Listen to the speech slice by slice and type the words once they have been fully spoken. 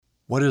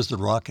What is the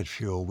rocket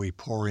fuel we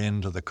pour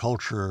into the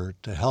culture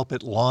to help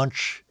it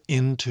launch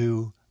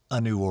into a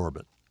new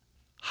orbit?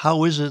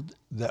 How is it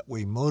that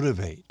we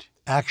motivate,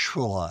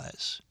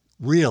 actualize,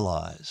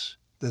 realize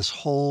this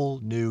whole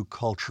new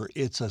culture?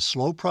 It's a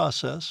slow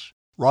process.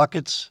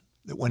 Rockets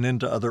that went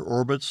into other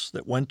orbits,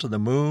 that went to the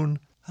moon,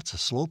 that's a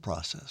slow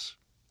process.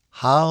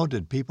 How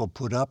did people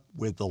put up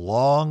with the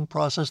long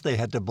process? They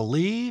had to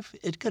believe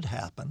it could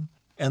happen,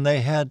 and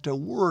they had to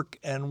work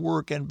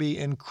and be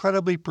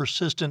incredibly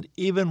persistent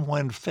even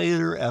when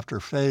failure after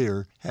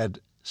failure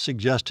had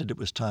suggested it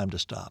was time to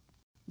stop.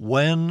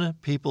 When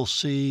people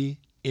see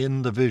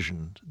in the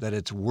vision that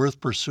it's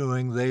worth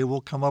pursuing, they will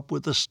come up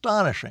with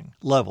astonishing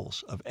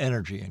levels of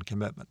energy and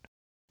commitment.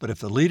 But if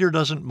the leader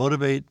doesn't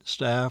motivate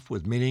staff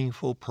with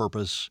meaningful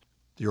purpose,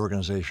 the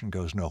organization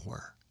goes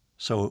nowhere.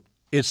 So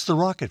it's the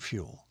rocket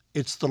fuel.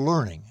 It's the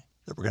learning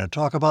that we're going to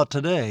talk about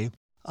today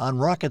on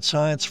Rocket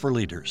Science for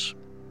Leaders.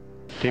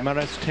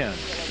 T-minus 10,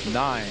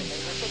 9,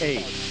 8,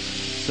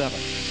 7,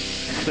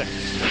 6,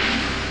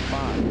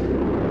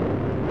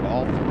 5.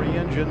 All three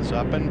engines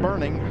up and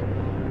burning.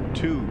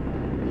 2,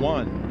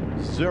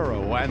 1,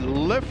 0, and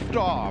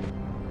liftoff.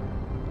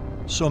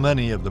 So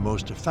many of the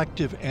most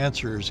effective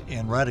answers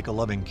in radical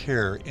loving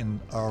care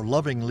in our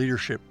loving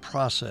leadership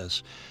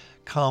process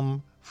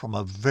come from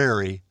a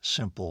very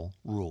simple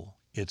rule.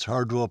 It's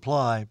hard to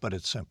apply, but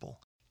it's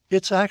simple.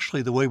 It's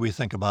actually the way we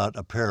think about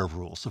a pair of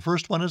rules. The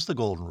first one is the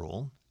golden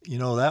rule. You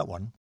know that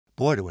one.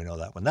 Boy, do we know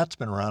that one. That's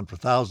been around for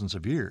thousands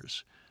of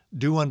years.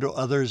 Do unto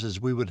others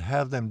as we would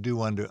have them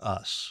do unto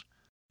us.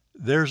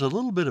 There's a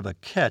little bit of a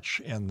catch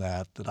in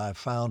that I've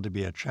found to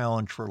be a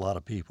challenge for a lot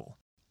of people.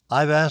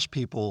 I've asked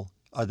people,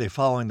 are they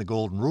following the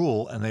golden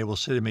rule? And they will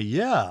say to me,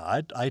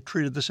 yeah, I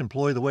treated this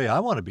employee the way I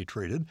want to be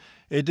treated.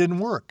 It didn't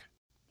work.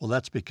 Well,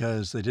 that's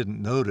because they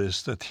didn't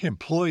notice that the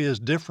employee is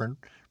different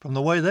from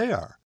the way they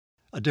are.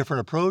 A different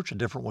approach, a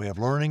different way of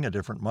learning, a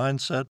different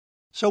mindset.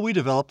 So we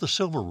developed the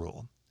silver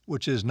rule,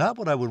 which is not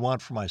what I would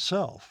want for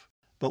myself,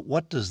 but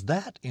what does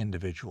that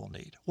individual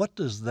need? What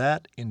does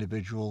that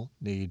individual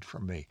need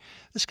from me?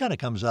 This kind of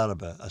comes out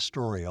of a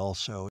story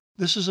also.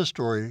 This is a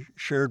story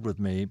shared with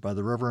me by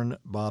the Reverend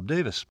Bob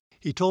Davis.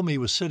 He told me he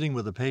was sitting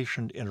with a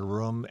patient in a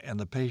room, and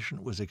the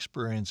patient was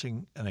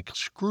experiencing an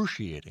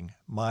excruciating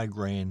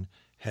migraine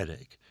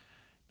headache.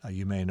 Now,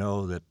 you may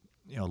know that,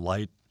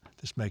 light,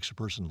 this makes a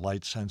person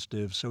light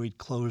sensitive, so he'd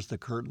closed the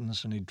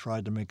curtains and he'd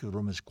tried to make the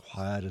room as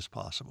quiet as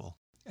possible.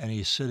 And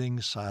he's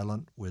sitting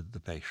silent with the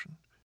patient.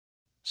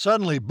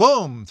 Suddenly,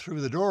 boom,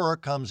 through the door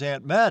comes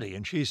Aunt Mattie,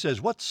 and she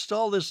says, what's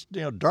all this,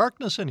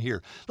 darkness in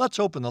here? Let's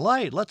open the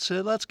light. Let's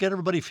get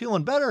everybody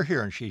feeling better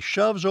here. And she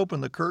shoves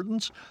open the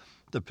curtains.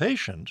 The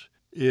patient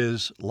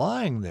is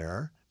lying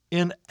there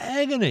in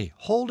agony,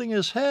 holding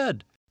his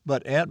head.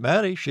 But Aunt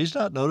Mattie, she's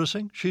not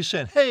noticing. She's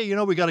saying, hey,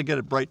 we got to get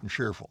it bright and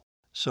cheerful.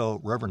 So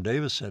Reverend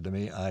Davis said to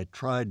me, I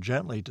tried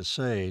gently to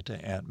say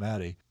to Aunt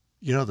Mattie,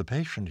 the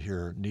patient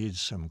here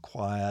needs some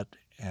quiet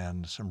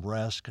and some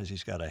rest because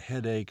he's got a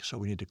headache, so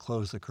we need to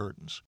close the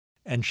curtains.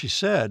 And she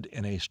said,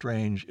 in a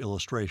strange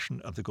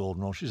illustration of the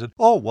golden rule, she said,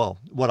 oh, well,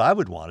 what I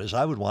would want is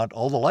I would want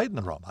all the light in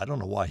the room. I don't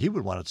know why he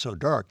would want it so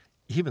dark,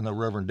 even though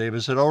Reverend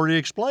Davis had already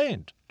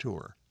explained to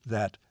her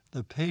that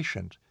the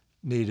patient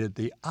needed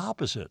the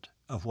opposite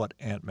of what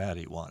Aunt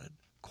Mattie wanted,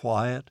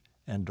 quiet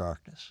and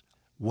darkness.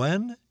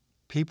 When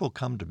people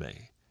come to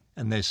me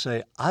and they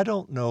say, I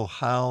don't know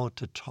how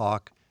to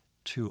talk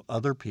to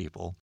other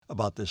people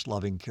about this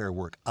loving care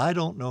work, I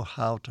don't know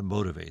how to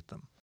motivate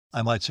them,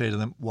 I might say to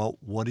them, well,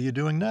 what are you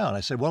doing now? And I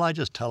say, well, I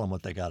just tell them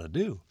what they got to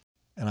do.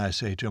 And I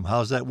say to them,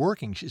 how's that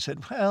working? She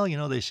said,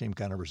 well, they seem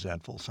kind of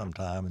resentful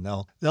sometime, and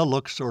they'll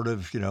look sort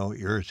of,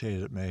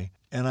 irritated at me.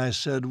 And I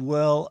said,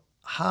 well,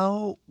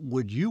 how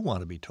would you want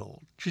to be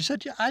told? She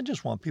said, yeah, I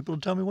just want people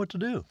to tell me what to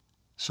do.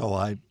 So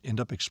I end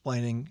up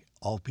explaining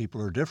all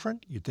people are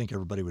different. You'd think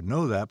everybody would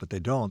know that, but they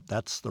don't.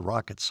 That's the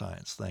rocket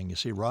science thing. You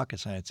see, rocket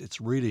science,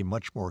 it's really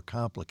much more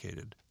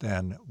complicated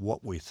than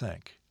what we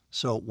think.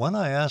 So when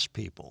I ask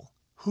people,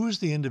 who's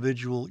the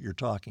individual you're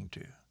talking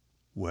to?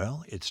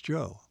 Well, it's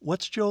Joe.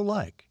 What's Joe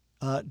like?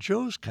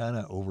 Joe's kind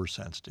of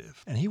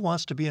oversensitive, and he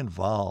wants to be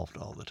involved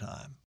all the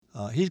time.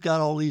 He's got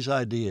all these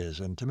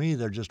ideas, and to me,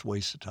 they're just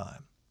waste of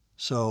time.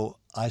 So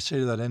I say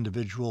to that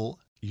individual,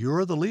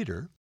 you're the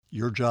leader.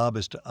 Your job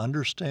is to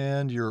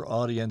understand your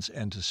audience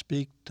and to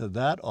speak to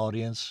that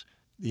audience,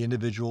 the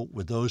individual,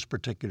 with those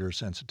particular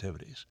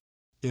sensitivities.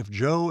 If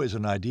Joe is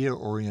an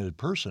idea-oriented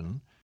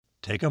person,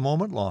 take a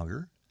moment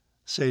longer.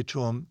 Say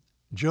to him,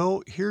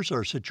 Joe, here's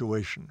our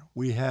situation.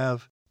 We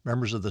have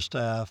members of the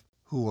staff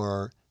who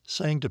are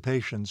saying to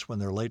patients when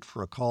they're late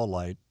for a call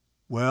light,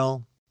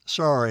 well,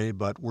 sorry,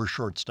 but we're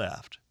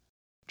short-staffed.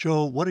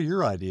 Joe, what are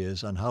your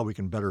ideas on how we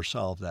can better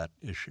solve that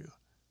issue?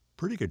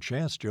 Pretty good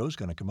chance Joe's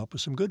going to come up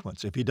with some good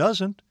ones. If he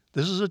doesn't,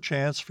 this is a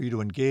chance for you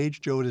to engage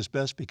Joe at his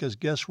best, because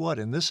guess what?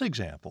 In this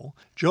example,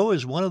 Joe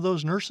is one of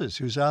those nurses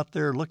who's out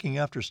there looking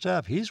after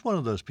staff. He's one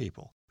of those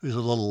people who's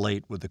a little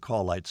late with the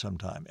call light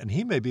sometime. And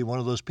he may be one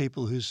of those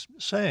people who's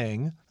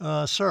saying,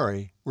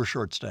 sorry, we're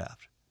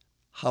short-staffed.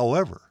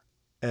 However,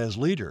 As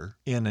leader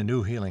in a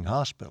New Healing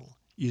Hospital,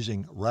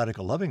 using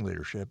radical loving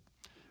leadership,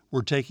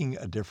 we're taking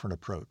a different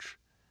approach.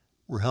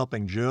 We're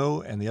helping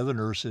Joe and the other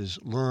nurses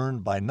learn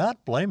by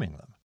not blaming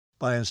them,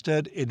 by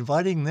instead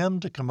inviting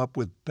them to come up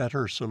with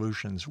better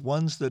solutions,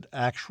 ones that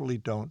actually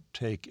don't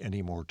take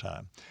any more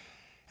time.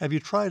 Have you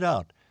tried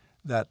out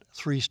that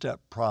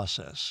 3-step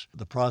process?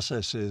 The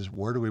process is,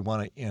 where do we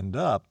want to end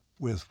up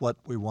with what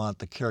we want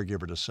the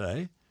caregiver to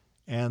say?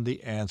 And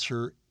the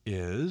answer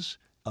is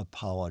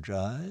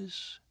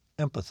apologize,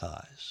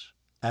 empathize,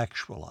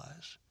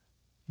 actualize.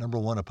 Number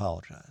 1,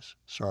 apologize.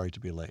 Sorry to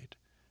be late.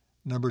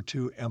 Number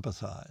 2,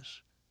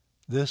 empathize.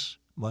 This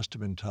must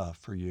have been tough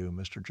for you,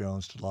 Mr.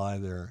 Jones, to lie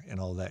there in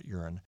all that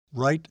urine.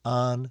 Right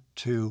on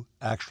to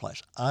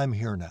actualize. I'm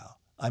here now.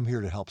 I'm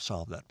here to help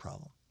solve that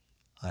problem.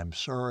 I'm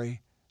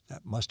sorry.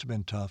 That must have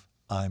been tough.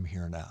 I'm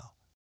here now.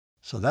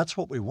 So that's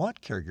what we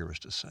want caregivers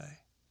to say.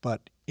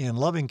 But in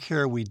loving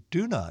care, we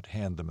do not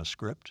hand them a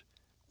script.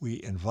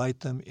 We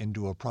invite them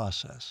into a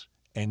process.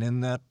 And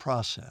in that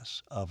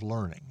process of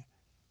learning,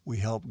 we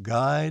help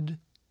guide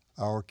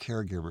our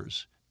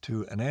caregivers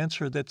to an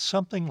answer that's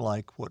something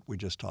like what we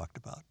just talked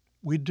about.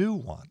 We do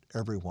want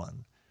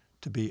everyone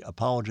to be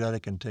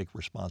apologetic and take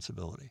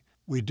responsibility.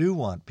 We do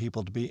want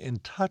people to be in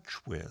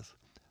touch with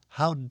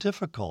how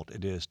difficult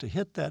it is to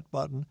hit that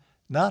button,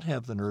 not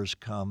have the nurse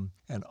come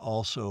and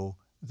also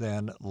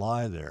then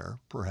lie there,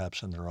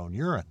 perhaps in their own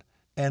urine.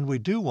 And we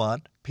do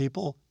want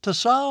people to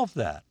solve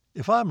that.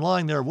 If I'm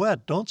lying there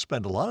wet, don't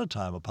spend a lot of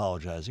time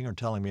apologizing or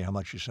telling me how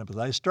much you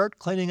sympathize. Start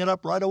cleaning it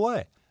up right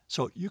away.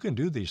 So you can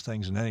do these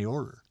things in any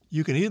order.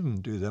 You can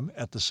even do them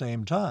at the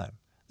same time.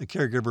 The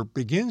caregiver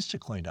begins to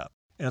clean up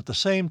and at the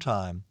same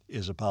time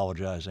is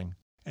apologizing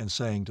and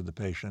saying to the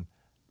patient,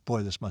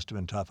 boy, this must have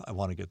been tough. I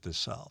want to get this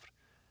solved.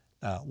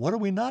 Now, what are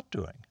we not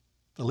doing?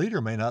 The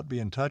leader may not be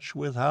in touch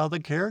with how the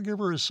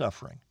caregiver is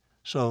suffering.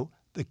 So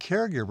the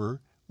caregiver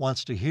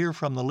wants to hear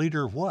from the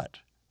leader what?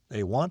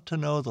 They want to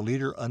know the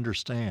leader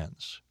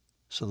understands.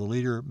 So the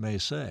leader may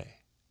say,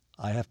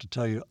 I have to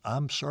tell you,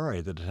 I'm sorry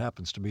that it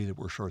happens to be that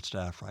we're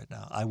short-staffed right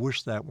now. I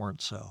wish that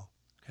weren't so.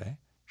 Okay?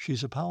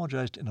 She's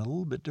apologized in a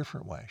little bit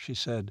different way. She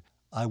said,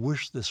 I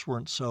wish this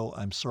weren't so.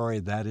 I'm sorry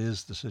that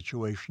is the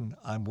situation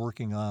I'm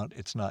working on.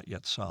 It's not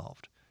yet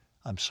solved.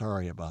 I'm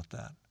sorry about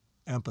that.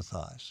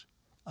 Empathize.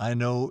 I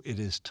know it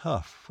is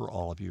tough for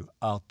all of you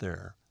out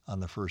there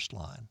on the first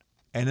line.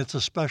 And it's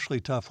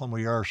especially tough when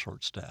we are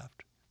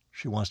short-staffed.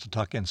 She wants to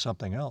tuck in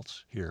something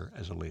else here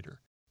as a leader.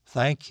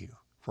 Thank you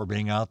for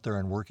being out there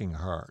and working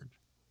hard.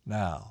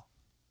 Now,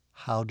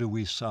 how do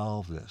we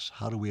solve this?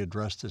 How do we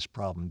address this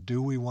problem?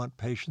 Do we want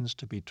patients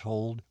to be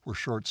told we're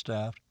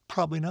short-staffed?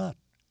 Probably not.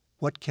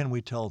 What can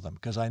we tell them?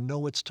 Because I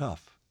know it's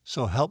tough.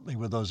 So help me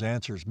with those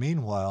answers.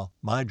 Meanwhile,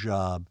 my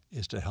job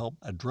is to help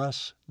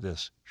address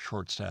this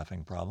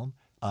short-staffing problem.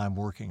 I'm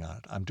working on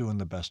it. I'm doing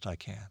the best I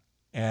can.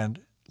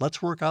 And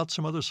let's work out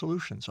some other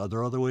solutions. Are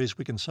there other ways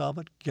we can solve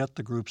it? Get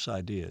the group's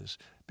ideas.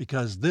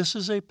 Because this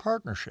is a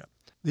partnership.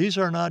 These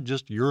are not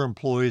just your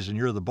employees and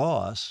you're the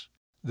boss.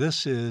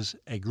 This is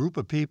a group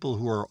of people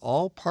who are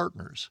all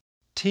partners,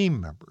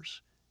 team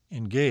members,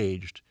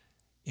 engaged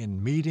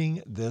in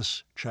meeting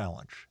this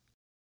challenge.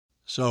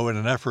 So in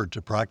an effort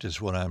to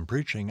practice what I'm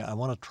preaching, I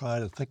want to try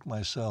to think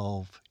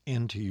myself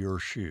into your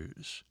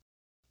shoes.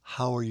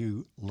 How are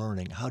you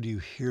learning? How do you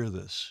hear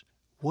this?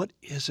 What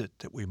is it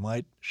that we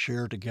might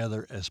share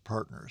together as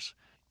partners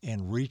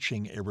in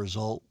reaching a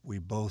result we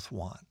both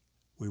want?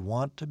 We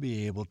want to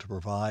be able to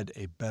provide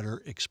a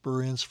better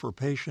experience for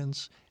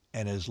patients,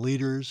 and as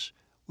leaders,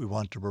 we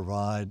want to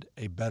provide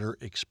a better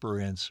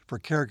experience for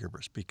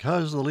caregivers,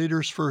 because the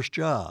leader's first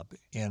job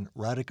in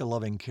radical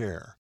loving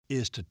care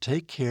is to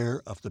take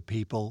care of the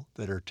people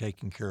that are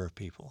taking care of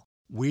people.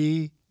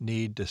 We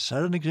need to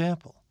set an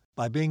example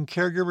by being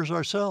caregivers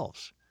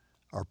ourselves.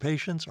 Our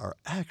patients are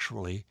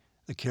actually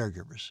the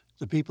caregivers,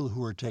 the people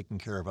who are taking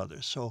care of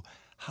others. So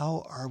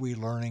how are we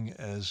learning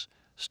as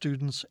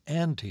students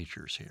and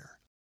teachers here?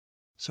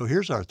 So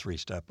here's our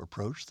 3-step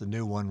approach, the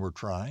new one we're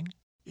trying.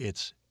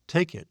 It's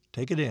take it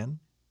in,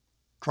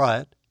 try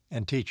it,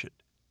 and teach it.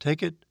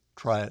 Take it,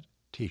 try it,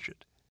 teach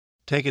it.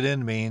 Take it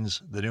in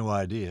means the new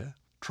idea.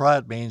 Try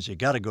it means you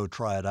got to go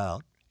try it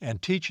out. And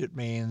teach it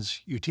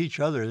means you teach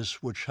others,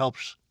 which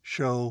helps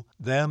show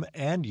them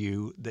and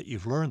you that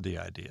you've learned the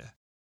idea.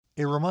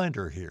 A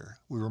reminder here,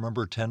 we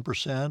remember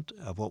 10%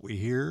 of what we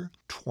hear,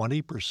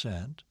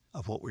 20%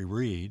 of what we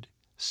read,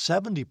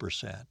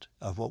 70%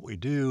 of what we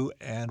do,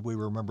 and we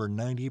remember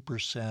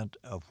 90%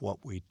 of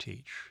what we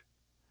teach.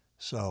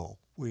 So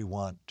we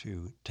want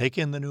to take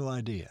in the new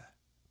idea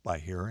by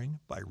hearing,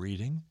 by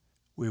reading.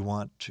 We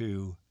want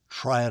to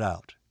try it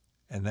out,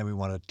 and then we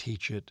want to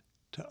teach it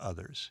to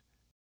others.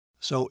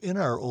 So in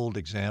our old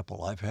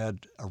example, I've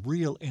had a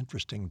real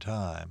interesting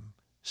time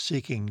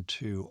seeking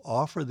to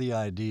offer the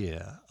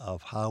idea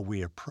of how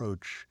we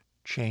approach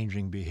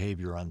changing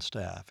behavior on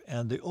staff.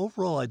 And the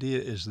overall idea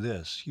is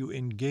this: you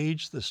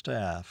engage the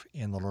staff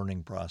in the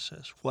learning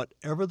process.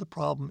 Whatever the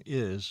problem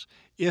is,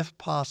 if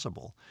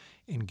possible,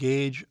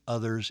 engage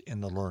others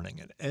in the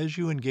learning. And as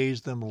you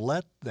engage them,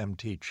 let them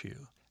teach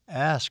you.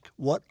 Ask,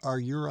 what are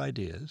your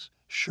ideas?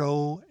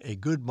 Show a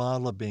good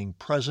model of being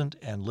present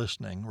and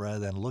listening rather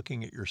than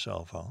looking at your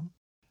cell phone.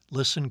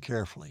 Listen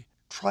carefully.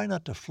 Try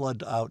not to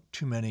flood out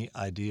too many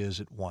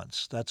ideas at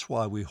once. That's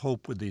why we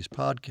hope with these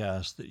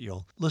podcasts that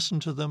you'll listen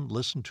to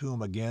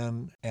them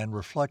again, and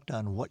reflect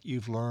on what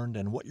you've learned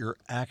and what you're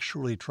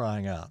actually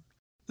trying out.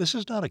 This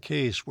is not a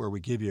case where we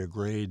give you a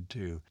grade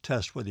to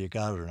test whether you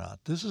got it or not.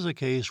 This is a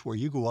case where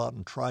you go out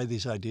and try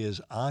these ideas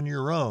on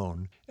your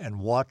own and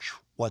watch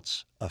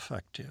what's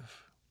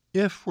effective.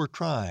 If we're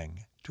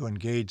trying to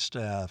engage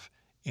staff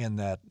in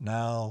that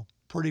now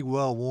pretty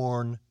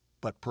well-worn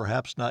but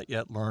perhaps not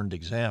yet learned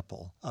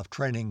example of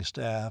training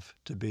staff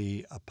to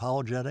be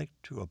apologetic,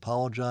 to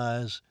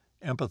apologize,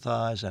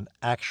 empathize, and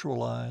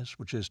actualize,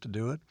 which is to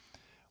do it,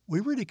 we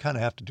really kind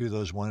of have to do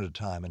those one at a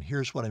time. And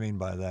here's what I mean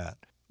by that.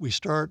 We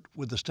start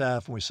with the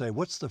staff and we say,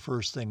 what's the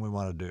first thing we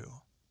want to do?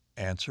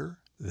 Answer,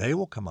 they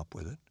will come up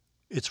with it.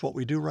 It's what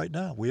we do right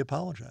now. We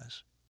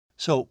apologize.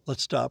 So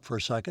let's stop for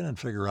a second and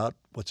figure out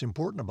what's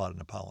important about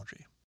an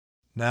apology.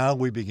 Now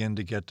we begin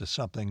to get to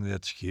something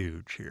that's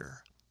huge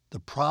here. The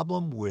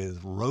problem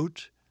with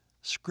rote,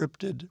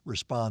 scripted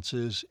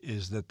responses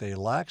is that they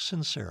lack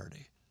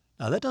sincerity.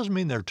 Now, that doesn't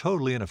mean they're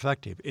totally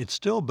ineffective. It's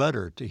still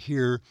better to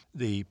hear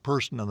the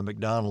person on the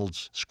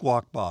McDonald's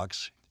squawk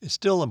box. It's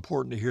still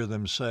important to hear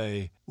them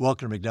say,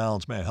 welcome to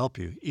McDonald's, may I help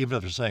you? Even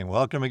if they're saying,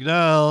 welcome to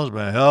McDonald's,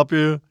 may I help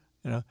you?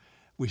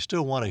 We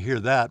still want to hear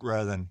that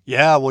rather than,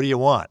 yeah, what do you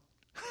want?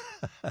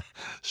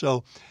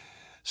 So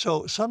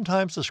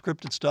sometimes the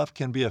scripted stuff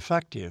can be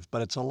effective,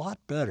 but it's a lot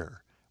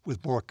better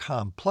with more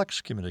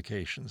complex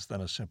communications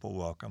than a simple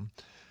welcome,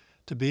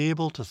 to be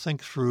able to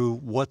think through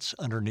what's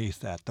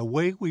underneath that. The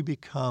way we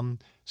become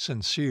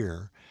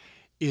sincere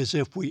is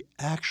if we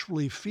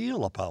actually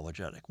feel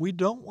apologetic. We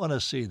don't want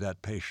to see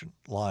that patient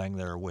lying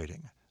there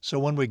waiting. So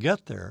when we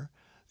get there,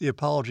 the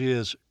apology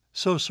is,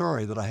 so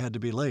sorry that I had to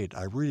be late.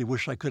 I really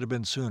wish I could have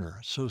been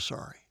sooner. So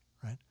sorry,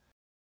 right?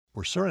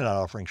 We're certainly not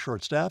offering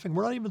short staffing.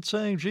 We're not even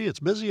saying, gee, it's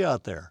busy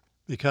out there.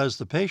 Because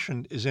the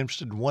patient is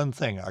interested in one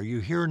thing. Are you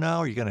here now?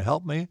 Are you going to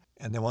help me?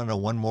 And they want to know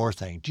one more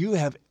thing. Do you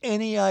have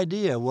any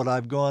idea what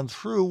I've gone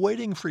through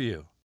waiting for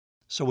you?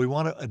 So we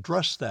want to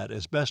address that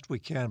as best we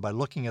can by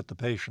looking at the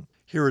patient.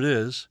 Here it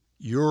is.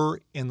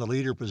 You're in the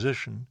leader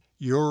position.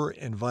 You're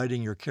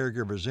inviting your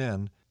caregivers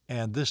in.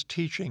 And this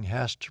teaching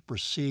has to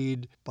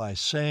proceed by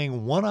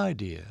saying one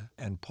idea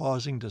and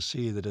pausing to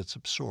see that it's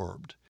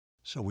absorbed.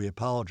 So we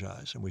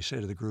apologize and we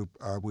say to the group,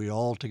 are we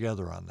all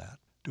together on that?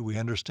 Do we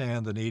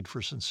understand the need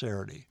for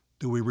sincerity?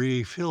 Do we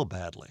really feel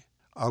badly?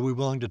 Are we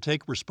willing to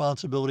take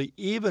responsibility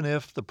even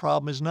if the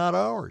problem is not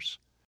ours?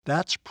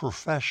 That's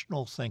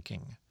professional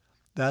thinking.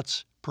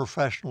 That's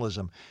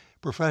professionalism.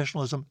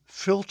 Professionalism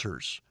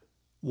filters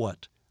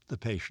what the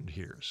patient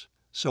hears.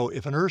 So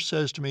if a nurse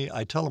says to me,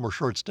 I tell them we're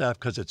short-staffed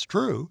because it's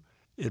true,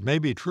 it may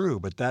be true,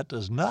 but that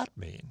does not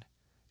mean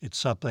it's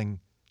something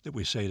that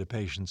we say to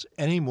patients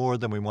any more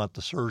than we want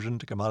the surgeon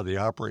to come out of the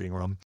operating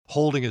room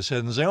holding his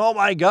head and saying, oh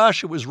my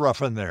gosh, it was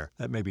rough in there.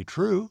 That may be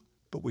true,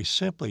 but we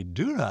simply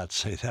do not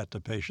say that to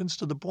patients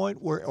to the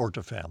point where, or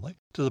to family,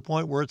 to the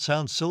point where it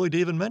sounds silly to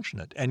even mention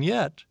it. And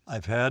yet,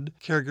 I've had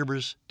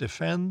caregivers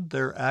defend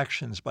their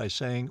actions by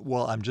saying,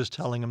 well, I'm just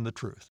telling them the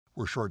truth.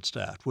 We're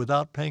short-staffed,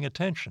 without paying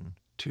attention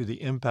to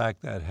the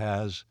impact that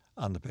has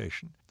on the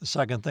patient. The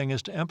second thing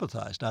is to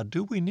empathize. Now,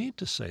 do we need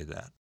to say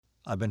that?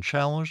 I've been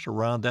challenged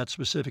around that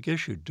specific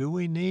issue. Do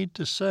we need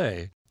to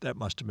say that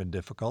must have been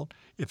difficult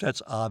if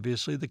that's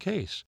obviously the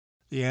case?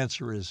 The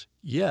answer is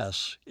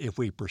yes, if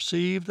we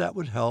perceive that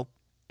would help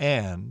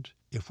and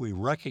if we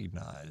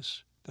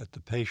recognize that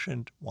the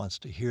patient wants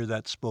to hear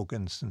that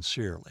spoken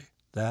sincerely.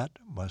 That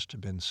must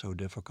have been so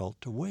difficult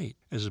to wait,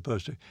 as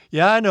opposed to,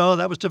 yeah, I know,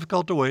 that was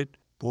difficult to wait.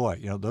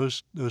 Boy,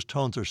 those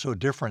tones are so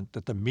different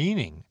that the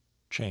meaning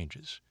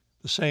changes.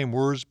 The same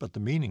words, but the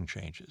meaning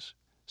changes.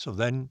 So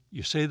then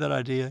you say that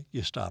idea,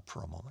 you stop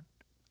for a moment.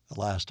 The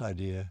last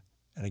idea,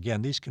 and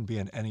again, these can be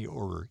in any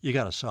order. You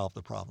got to solve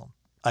the problem.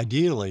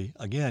 Ideally,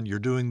 again, you're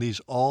doing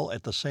these all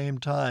at the same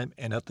time,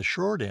 and at the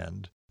short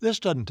end, this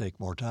doesn't take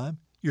more time.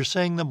 You're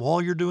saying them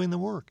while you're doing the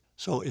work.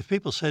 So if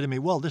people say to me,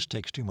 well, this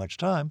takes too much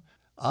time,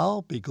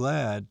 I'll be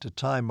glad to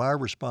time my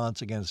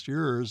response against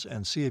yours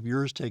and see if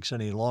yours takes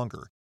any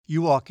longer.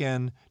 You walk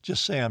in,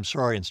 just say, I'm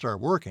sorry, and start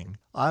working.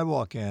 I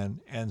walk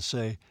in and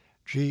say,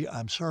 gee,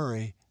 I'm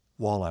sorry,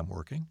 while I'm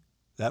working.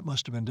 That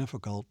must have been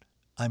difficult.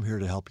 I'm here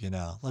to help you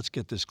now. Let's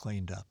get this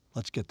cleaned up.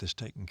 Let's get this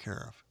taken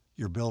care of.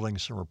 You're building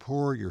some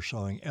rapport, you're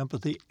showing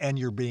empathy, and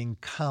you're being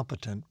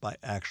competent by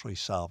actually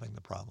solving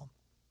the problem.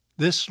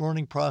 This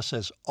learning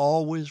process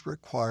always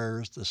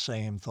requires the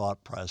same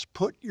thought process.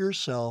 Put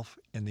yourself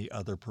in the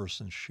other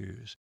person's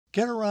shoes.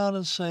 Get around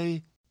and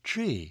say,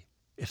 gee,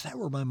 if that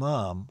were my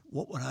mom,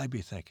 what would I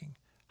be thinking?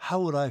 How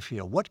would I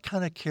feel? What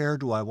kind of care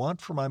do I want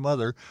for my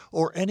mother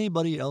or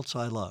anybody else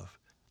I love?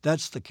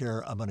 That's the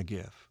care I'm going to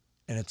give.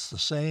 And it's the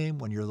same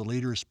when you're the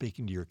leader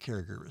speaking to your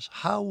caregivers.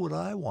 How would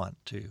I want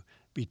to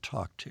be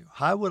talked to?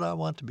 How would I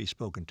want to be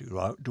spoken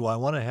to? Do I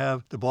want to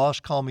have the boss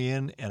call me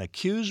in and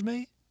accuse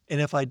me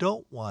And if I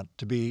don't want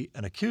to be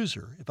an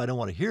accuser, if I don't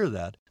want to hear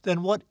that,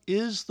 then what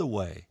is the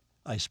way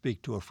I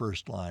speak to a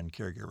first-line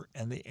caregiver?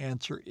 And the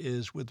answer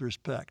is with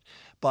respect,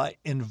 by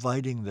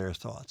inviting their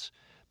thoughts,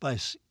 by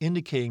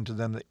indicating to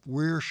them that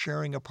we're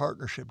sharing a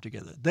partnership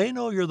together. They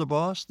know you're the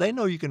boss. They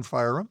know you can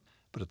fire them.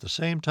 But at the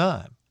same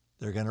time,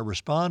 they're going to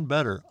respond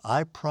better,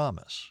 I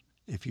promise,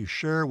 if you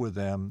share with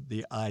them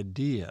the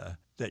idea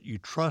that you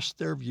trust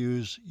their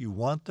views, you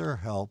want their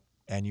help,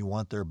 and you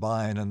want their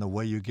buy-in. And the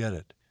way you get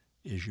it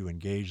is you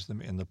engage them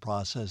in the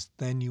process.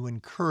 Then you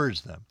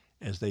encourage them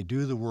as they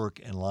do the work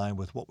in line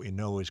with what we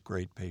know is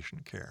great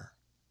patient care.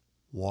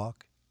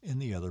 Walk in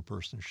the other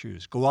person's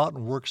shoes. Go out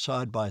and work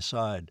side by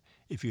side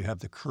if you have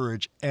the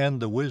courage and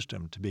the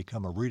wisdom to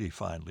become a really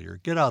fine leader.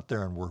 Get out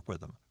there and work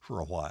with them for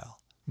a while.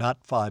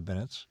 Not 5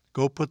 minutes.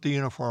 Go put the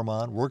uniform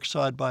on, work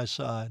side by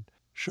side,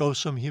 show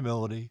some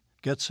humility,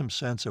 get some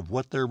sense of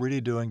what they're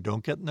really doing.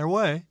 Don't get in their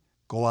way.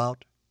 Go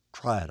out,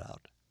 try it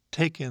out.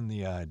 Take in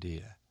the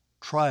idea.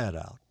 Try it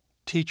out.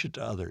 Teach it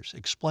to others.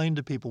 Explain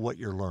to people what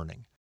you're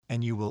learning.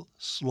 And you will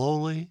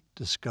slowly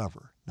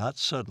discover, not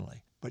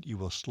suddenly, but you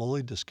will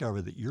slowly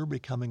discover that you're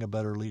becoming a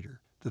better leader,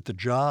 that the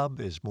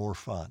job is more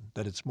fun,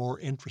 that it's more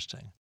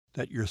interesting,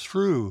 that you're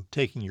through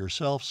taking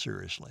yourself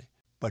seriously,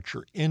 but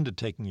you're into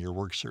taking your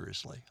work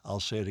seriously. I'll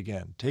say it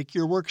again. Take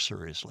your work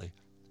seriously,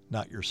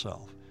 not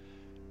yourself.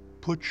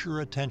 Put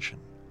your attention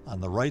on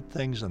the right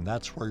things, and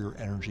that's where your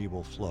energy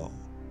will flow.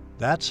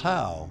 That's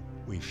how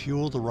we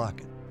fuel the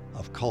rocket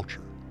of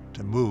culture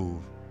to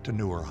move to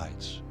newer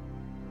heights.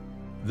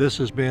 This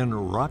has been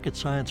Rocket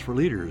Science for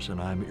Leaders,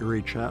 and I'm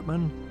Erie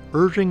Chapman,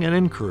 urging and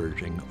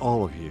encouraging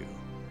all of you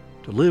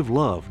to live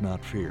love,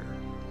 not fear.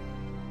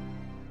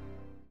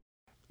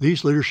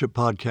 These leadership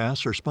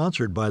podcasts are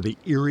sponsored by the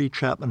Erie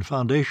Chapman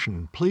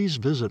Foundation. Please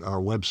visit our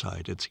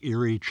website. It's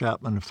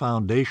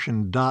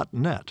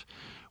eriechapmanfoundation.net.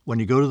 When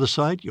you go to the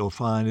site, you'll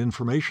find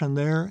information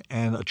there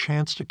and a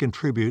chance to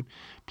contribute.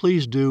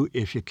 Please do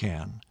if you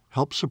can.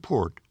 Help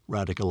support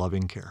Radical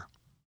Loving Care.